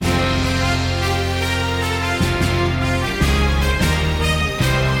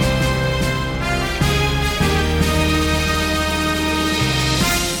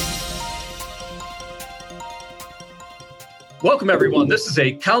Welcome, everyone. This is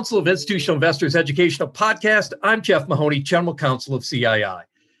a Council of Institutional Investors educational podcast. I'm Jeff Mahoney, General Counsel of CII.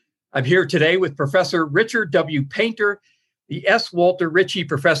 I'm here today with Professor Richard W. Painter, the S. Walter Ritchie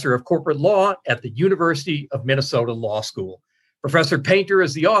Professor of Corporate Law at the University of Minnesota Law School. Professor Painter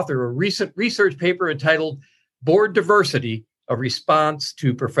is the author of a recent research paper entitled Board Diversity, a Response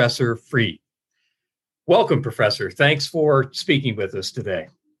to Professor Freed. Welcome, Professor. Thanks for speaking with us today.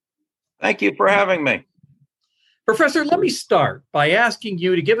 Thank you for having me. Professor, let me start by asking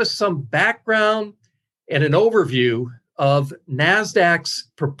you to give us some background and an overview of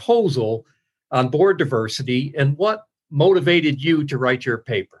Nasdaq's proposal on board diversity and what motivated you to write your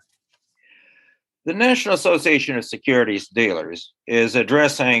paper. The National Association of Securities Dealers is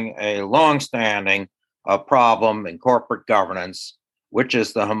addressing a longstanding problem in corporate governance, which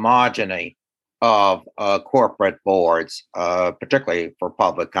is the homogeny of corporate boards, particularly for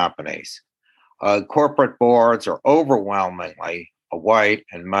public companies. Corporate boards are overwhelmingly white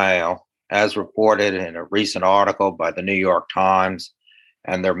and male, as reported in a recent article by the New York Times,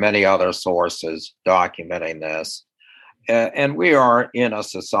 and there are many other sources documenting this. And we are in a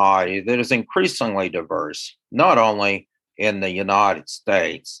society that is increasingly diverse, not only in the United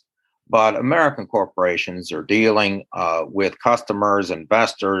States, but American corporations are dealing with customers,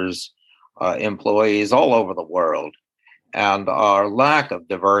 investors, employees all over the world. And our lack of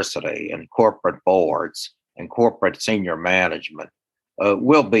diversity in corporate boards and corporate senior management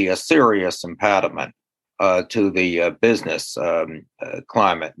will be a serious impediment to the business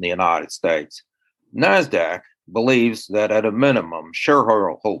climate in the United States. Nasdaq believes that at a minimum,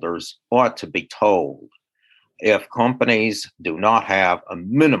 shareholders ought to be told if companies do not have a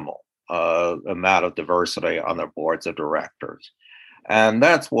minimal amount of diversity on their boards of directors. And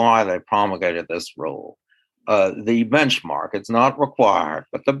that's why they promulgated this rule. The benchmark, it's not required,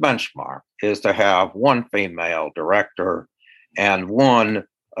 but the benchmark is to have one female director and one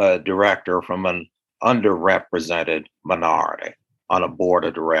director from an underrepresented minority on a board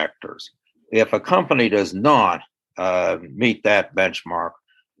of directors. If a company does not meet that benchmark,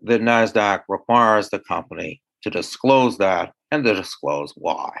 then NASDAQ requires the company to disclose that and to disclose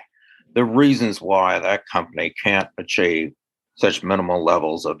why. The reasons why that company can't achieve such minimal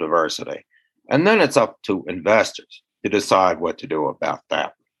levels of diversity. And then it's up to investors to decide what to do about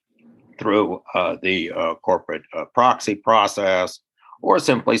that through the corporate proxy process, or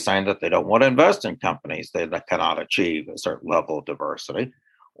simply saying that they don't want to invest in companies that cannot achieve a certain level of diversity,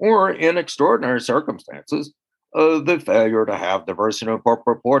 or in extraordinary circumstances, the failure to have diversity in a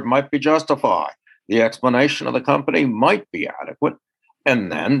corporate board might be justified. The explanation of the company might be adequate,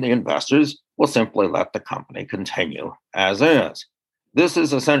 and then the investors will simply let the company continue as is. This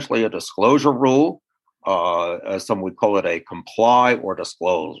is essentially a disclosure rule. Some would call it a comply or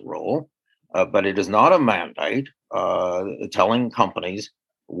disclose rule, but it is not a mandate telling companies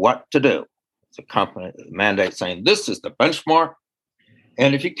what to do. It's a company mandate saying this is the benchmark,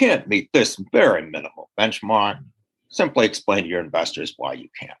 and if you can't meet this very minimal benchmark, simply explain to your investors why you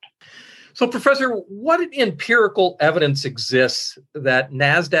can't. So, Professor, what empirical evidence exists that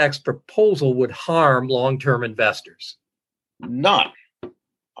NASDAQ's proposal would harm long-term investors? None.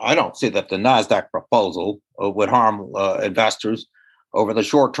 I don't see that the NASDAQ proposal would harm investors over the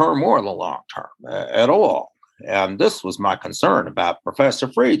short term or the long term at all. And this was my concern about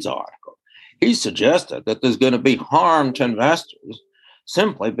Professor Freed's article. He suggested that there's going to be harm to investors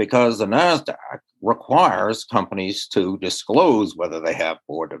simply because the NASDAQ requires companies to disclose whether they have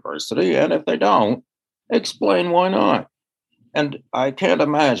board diversity, and if they don't, explain why not. And I can't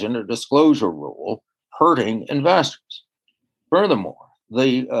imagine a disclosure rule hurting investors. Furthermore,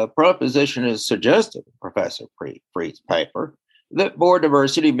 the proposition is suggested in Professor Freed's paper that board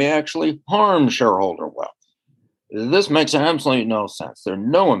diversity may actually harm shareholder wealth. This makes absolutely no sense. There are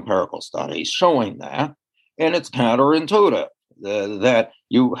no empirical studies showing that, and it's counterintuitive that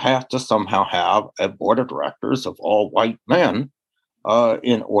you have to somehow have a board of directors of all white men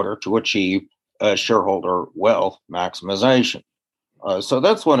in order to achieve shareholder wealth maximization. So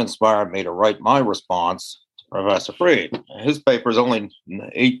that's what inspired me to write my response to Professor Freed. His paper is only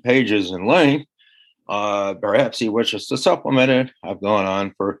 8 pages in length. Perhaps he wishes to supplement it. I've gone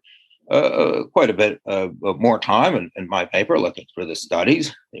on for quite a bit more time in my paper looking through the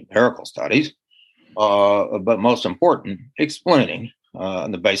studies, the empirical studies, but most important, explaining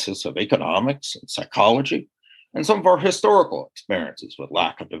on the basis of economics and psychology and some of our historical experiences with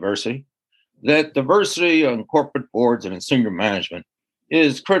lack of diversity, that diversity on corporate boards and in senior management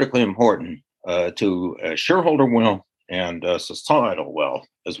is critically important to shareholder wealth and societal wealth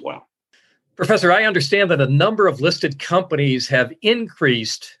as well. Professor, I understand that a number of listed companies have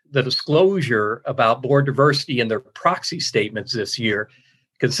increased the disclosure about board diversity in their proxy statements this year,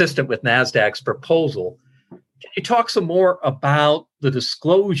 consistent with Nasdaq's proposal. Can you talk some more about the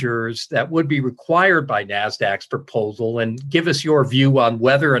disclosures that would be required by Nasdaq's proposal and give us your view on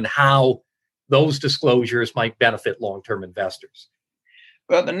whether and how those disclosures might benefit long-term investors?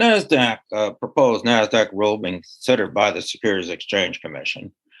 Well, the proposed Nasdaq rule being considered by the Securities Exchange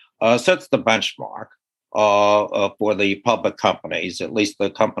Commission sets the benchmark for the public companies, at least the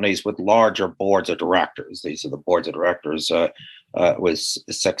companies with larger boards of directors. These are the boards of directors with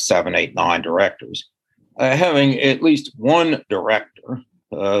 6, 7, 8, 9 directors, having at least one director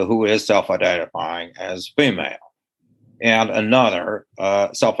who is self-identifying as female, and another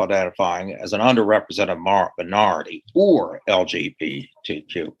self-identifying as an underrepresented minority or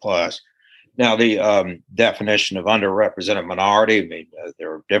LGBTQ+. Now, the definition of underrepresented minority,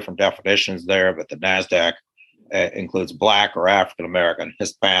 there are different definitions there, but the NASDAQ includes Black or African American,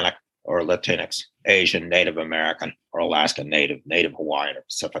 Hispanic or Latinx, Asian, Native American, or Alaskan Native, Native Hawaiian, or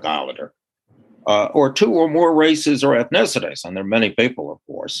Pacific Islander, or 2 or more races or ethnicities. And there are many people, of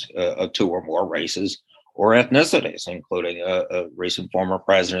course, of 2 or more races or ethnicities, including a recent former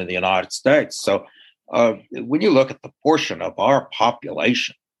president of the United States. So when you look at the portion of our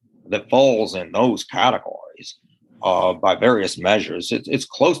population that falls in those categories by various measures, it's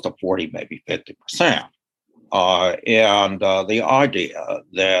close to 40, maybe 50%. And the idea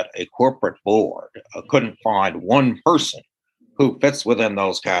that a corporate board couldn't find one person who fits within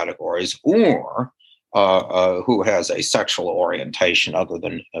those categories or who has a sexual orientation other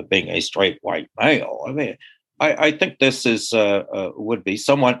than being a straight white male. I mean, I think this is would be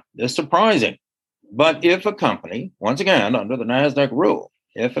somewhat surprising. But if a company, once again, under the NASDAQ rule,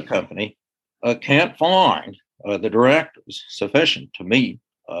 if a company can't find the directors sufficient to meet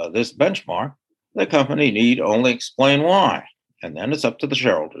this benchmark, the company need only explain why. And then it's up to the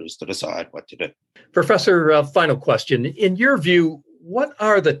shareholders to decide what to do. Professor, final question. In your view, what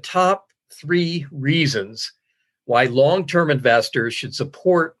are the top 3 reasons why long-term investors should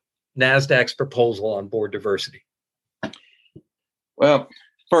support NASDAQ's proposal on board diversity? Well,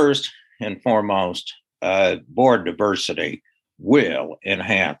 first and foremost, board diversity will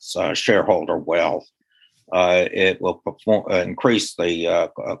enhance shareholder wealth. It will increase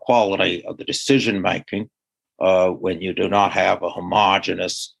the quality of the decision-making when you do not have a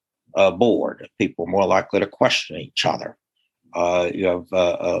homogeneous board. People are more likely to question each other. You have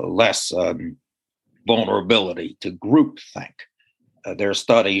less vulnerability to groupthink. There are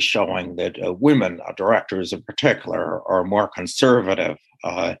studies showing that women directors in particular are more conservative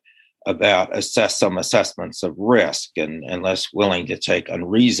about some assessments of risk and less willing to take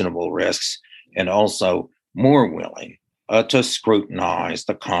unreasonable risks, and also more willing to scrutinize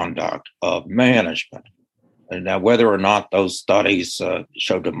the conduct of management. And now, whether or not those studies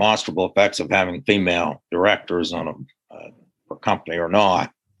show demonstrable effects of having female directors on a company or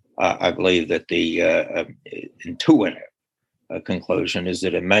not, I believe that the intuitive conclusion is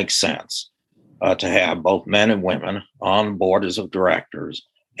that it makes sense to have both men and women on boards of directors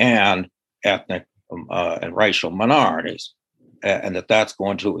and ethnic and racial minorities, and that's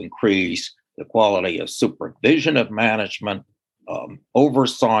going to increase the quality of supervision of management,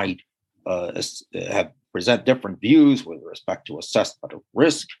 oversight, present different views with respect to assessment of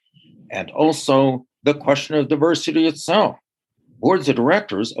risk, and also the question of diversity itself. Boards of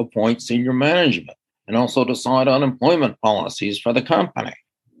directors appoint senior management and also decide on employment policies for the company.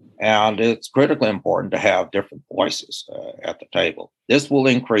 And it's critically important to have different voices at the table. This will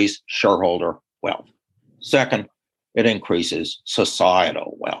increase shareholder wealth. Second, it increases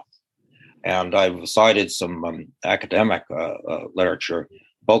societal wealth. And I've cited some academic literature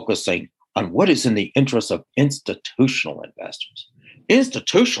focusing on what is in the interest of institutional investors.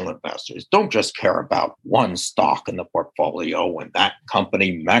 Institutional investors don't just care about one stock in the portfolio and that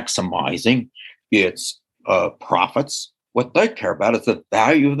company maximizing its profits. What they care about is the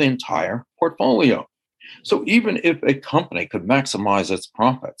value of the entire portfolio. So even if a company could maximize its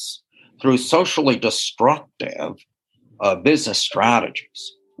profits through socially destructive business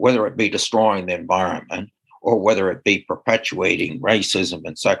strategies, whether it be destroying the environment or whether it be perpetuating racism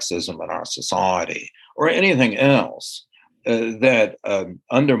and sexism in our society or anything else that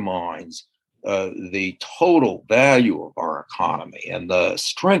undermines the total value of our economy and the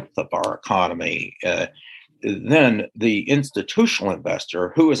strength of our economy, then the institutional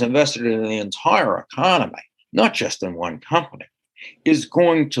investor who is invested in the entire economy, not just in one company, is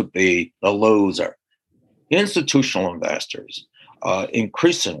going to be the loser. Institutional investors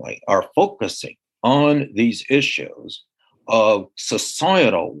increasingly are focusing on these issues of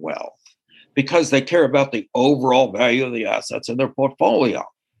societal wealth because they care about the overall value of the assets in their portfolio.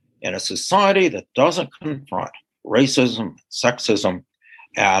 In a society that doesn't confront racism, sexism,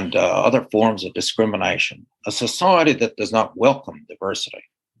 and other forms of discrimination, a society that does not welcome diversity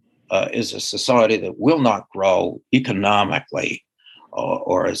is a society that will not grow economically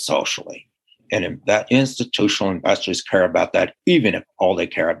or socially. And that institutional investors care about that, even if all they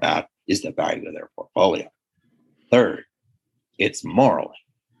care about is the value of their portfolio. Third, it's morally,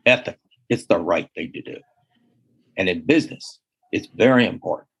 ethically, it's the right thing to do. And in business, it's very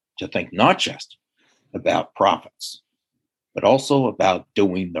important to think not just about profits, but also about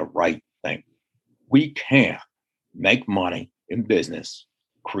doing the right thing. We can make money in business,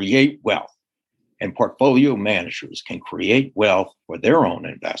 create wealth, and portfolio managers can create wealth for their own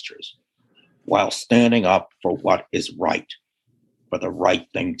investors while standing up for what is right, for the right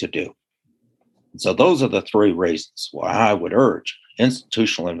thing to do. And so those are the three reasons why I would urge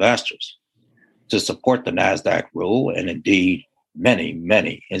institutional investors to support the Nasdaq rule, and indeed, many,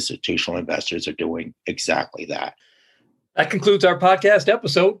 many institutional investors are doing exactly that. That concludes our podcast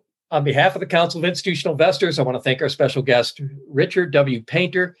episode. On behalf of the Council of Institutional Investors, I want to thank our special guest, Richard W.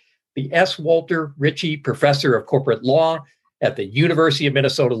 Painter, the S. Walter Ritchie Professor of Corporate Law at the University of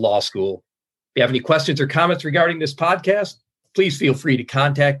Minnesota Law School. If you have any questions or comments regarding this podcast, please feel free to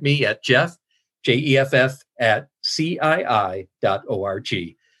contact me at Jeff, Jeff, at CII.org.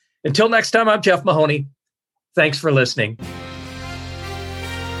 Until next time, I'm Jeff Mahoney. Thanks for listening.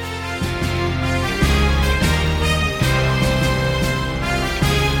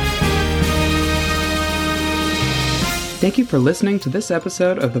 Thank you for listening to this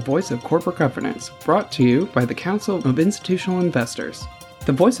episode of The Voice of Corporate Governance, brought to you by the Council of Institutional Investors.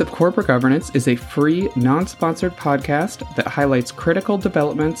 The Voice of Corporate Governance is a free, non-sponsored podcast that highlights critical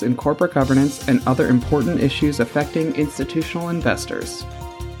developments in corporate governance and other important issues affecting institutional investors.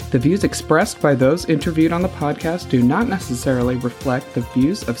 The views expressed by those interviewed on the podcast do not necessarily reflect the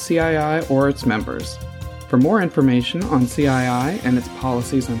views of CII or its members. For more information on CII and its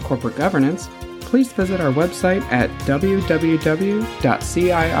policies on corporate governance, please visit our website at www.cii.org.